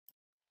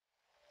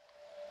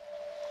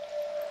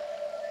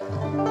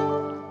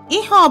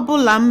Ihe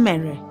ọbụla m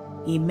mere,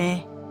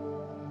 ime.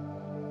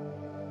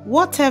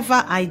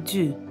 Whatever I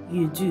do,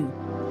 you do.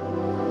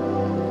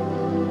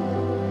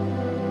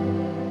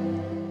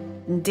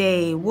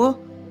 Ndeewo.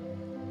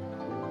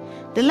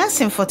 The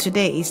lesson for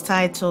today is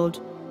titled,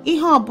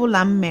 Ihe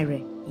ọbụla m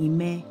mere,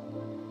 ime.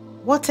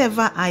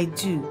 Whatever I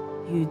do,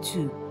 you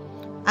do.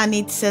 And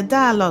it's a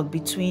dialogue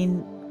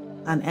between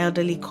an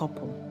elderly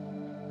couple.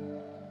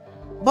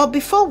 But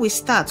before we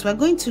start, we're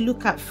going to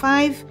look at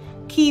 5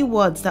 key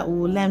words that we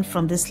will learn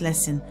from this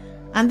lesson.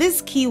 And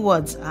these key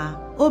words are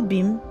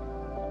Obim,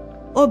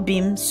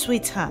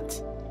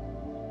 sweetheart.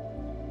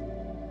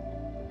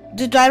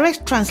 The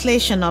direct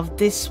translation of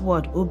this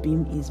word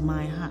Obim is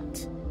my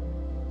heart.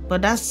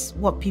 But that's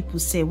what people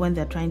say when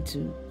they're trying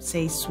to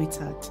say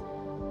sweetheart.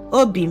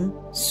 Obim,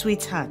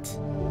 sweetheart.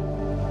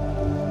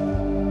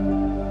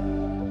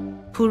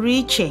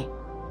 Puriche,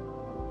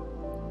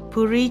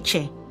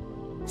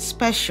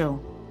 special.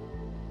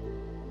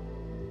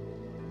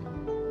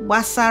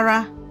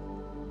 Basara,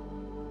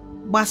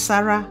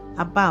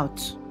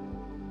 about.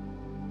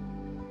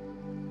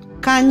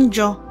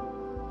 Kanjo,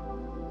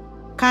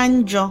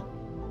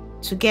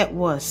 to get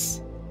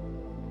worse.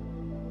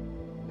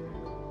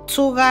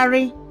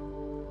 Tugari,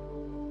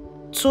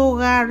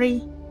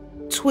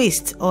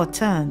 twist or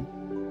turn.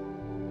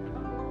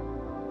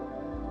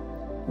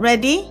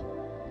 Ready?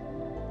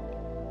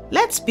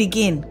 Let's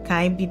begin,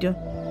 Kaibido.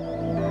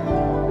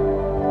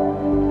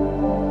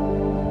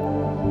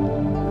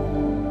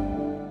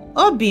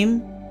 Obim,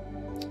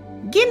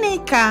 gịnị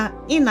ka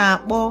ị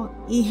na-akpọ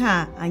ihe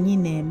a anyị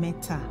na-eme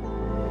taa?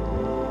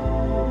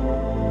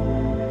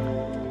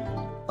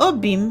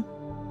 Obim,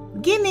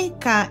 gịnị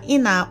ka ị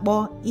na-akpọ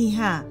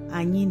ihe a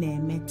anyị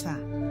na-eme taa?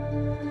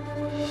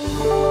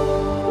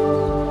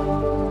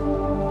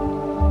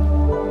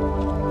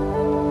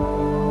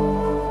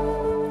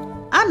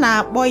 A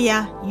na-akpọ ya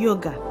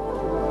yoga.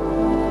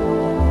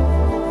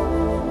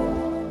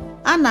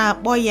 A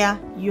na-akpọ ya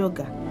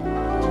yoga.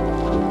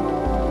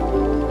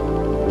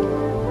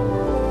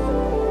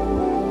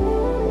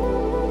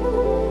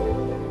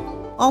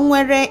 O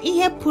nwere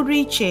ihe pụrụ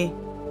iche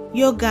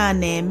yoga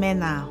na-eme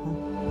n'ahụ?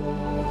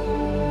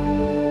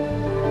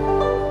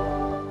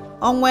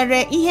 O nwere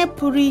ihe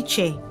pụrụ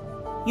iche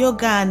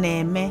yoga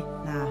na-eme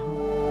n'ahụ?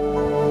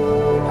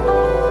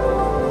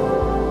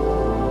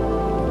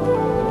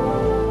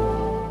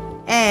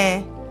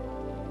 Ee,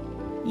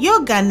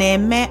 yoga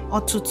na-eme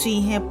ọtụtụ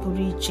ihe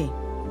pụrụ iche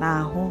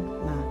n'ahụ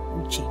na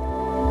uche.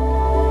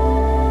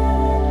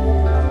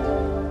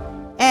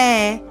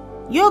 Ee,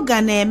 yoga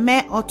na-eme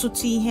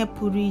ọtụtụ ihe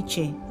pụrụ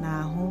iche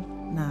n'ahụ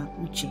na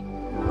uche.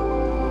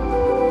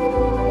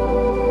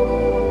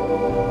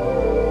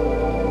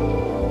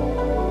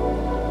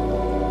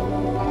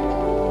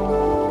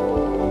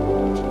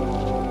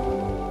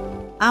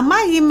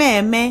 Amaghị m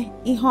eme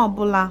ihe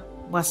ọbụla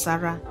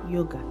gbasara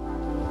yoga.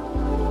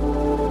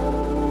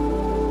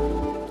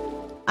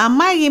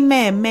 Amaghị m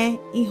eme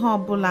ihe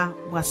ọbụla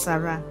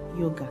gbasara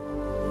yoga.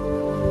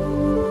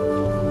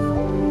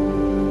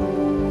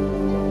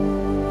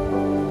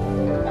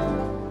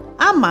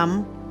 Ama m,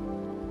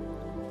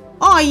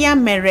 ọ ya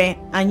mere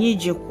anyị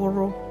ji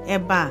kwụrụ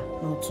ebe a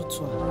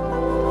n'ụtụtụ a.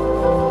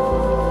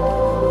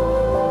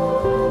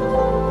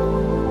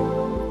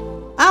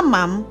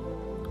 Ama m,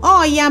 ọ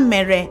ya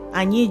mere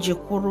anyị ji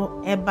kwụrụ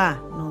ebe a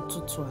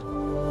n'ụtụtụ a.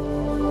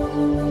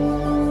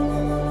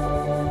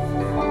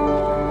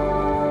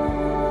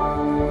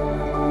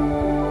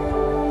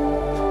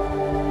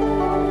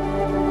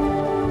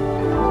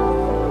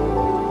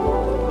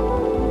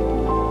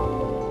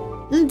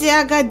 Ndị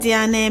agadi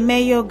a na-eme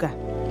yoga?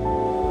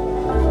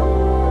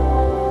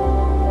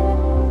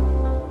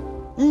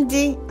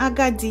 Ndị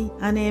agadi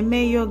a na-eme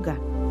yoga?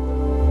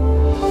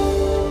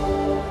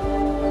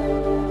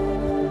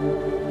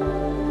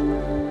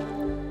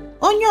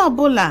 Onye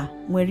ọbụla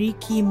nwere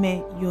ike ime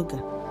yoga.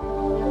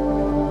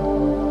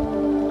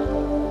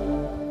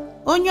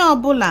 Onye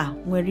ọbụla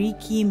nwere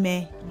ike ime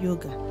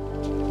yoga.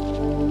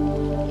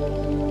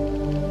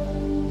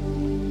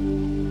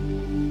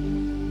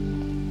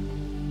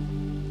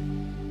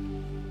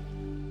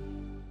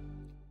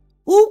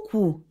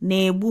 Ukwu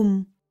na-egbu m.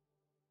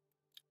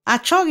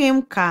 Achọghị m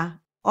ka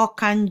ọ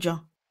ka njọ.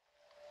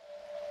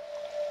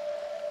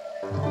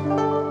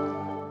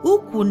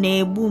 Ukwu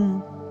na-egbu m.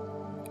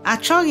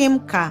 Achọghị m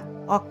ka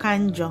ọ ka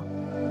njọ.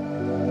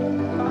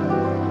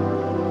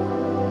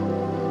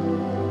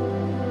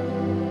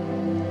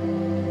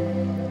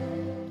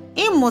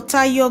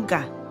 Ịmụta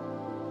yoga,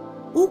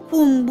 ukwu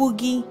mgbu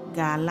gị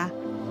ga-ala.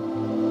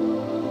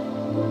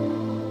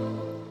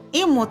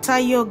 Ịmụta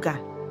yoga,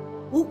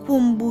 ukwu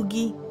mgbu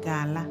gị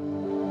ga-ala.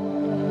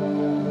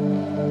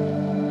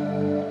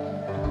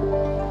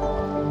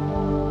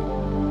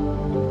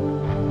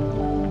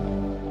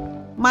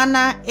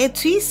 Mana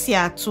etu isi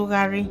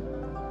atụgharị,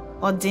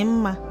 ọ dị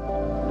mma.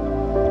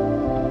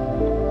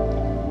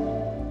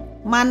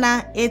 Mana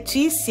etu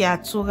isi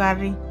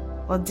atụgharị,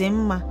 ọ dị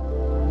mma.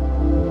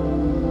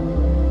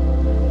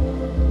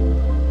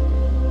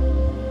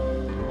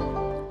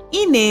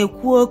 Ị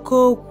na-ekwu oke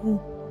okwu,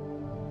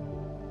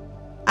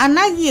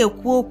 Anaghị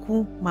ekwu okwu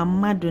ma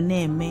mmadụ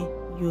na-eme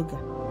yoga.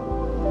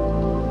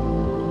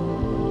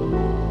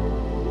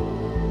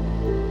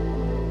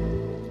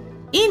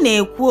 Ị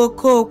na-ekwu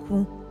oke okwu.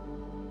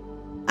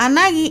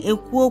 Anaghị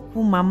ekwu okwu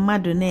ma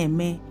mmadụ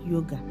na-eme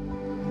yoga.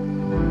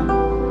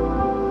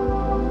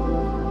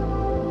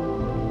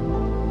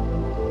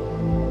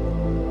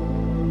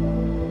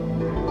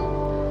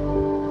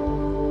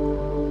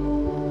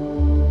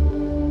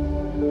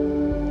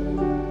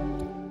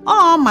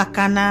 Ọ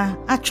maka na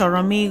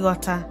achọrọ m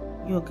ịghọta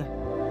yoga.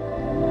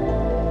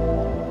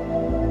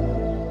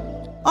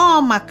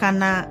 Ọ maka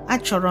na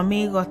achọrọ m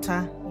ịghọta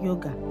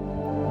yoga.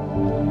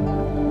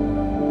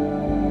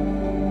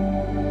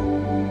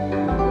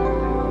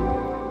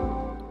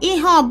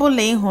 Ihe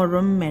ọbụla ị hụrụ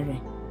m mere,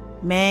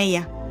 mee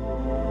ya.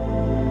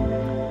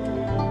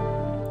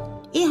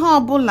 Ihe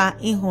ọbụla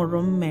ị hụrụ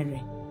m mere,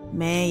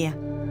 mee ya.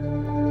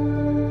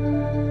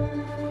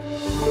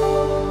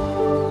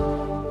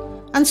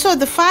 And so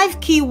the 5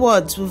 key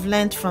words we've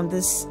learned from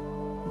this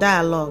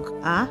dialogue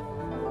are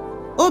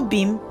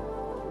Obim,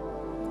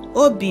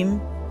 Obim,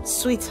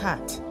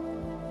 sweetheart.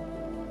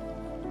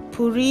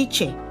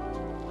 Puriche,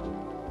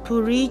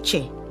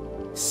 Puriche,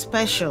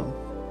 special.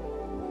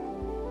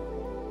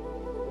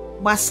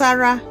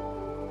 Basara,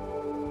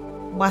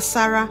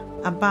 Basara,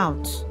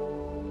 about.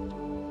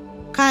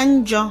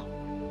 Kanjo,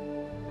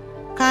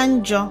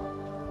 Kanjo,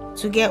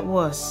 to get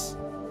worse.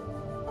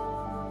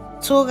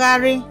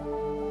 Togari,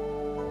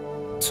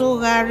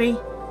 Togari,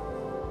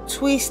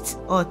 twist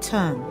or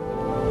turn.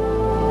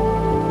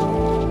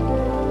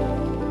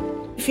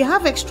 If you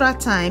have extra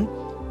time,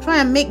 try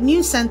and make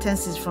new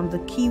sentences from the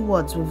key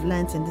words we've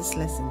learned in this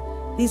lesson,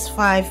 these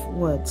 5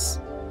 words.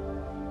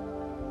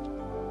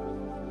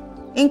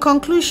 In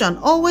conclusion,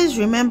 always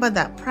remember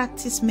that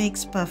practice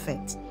makes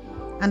perfect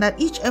and that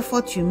each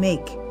effort you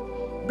make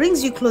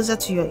brings you closer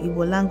to your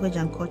Igbo language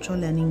and cultural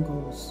learning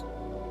goals.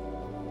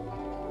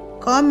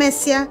 Ka o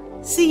mesịa,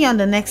 see you on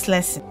the next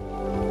lesson.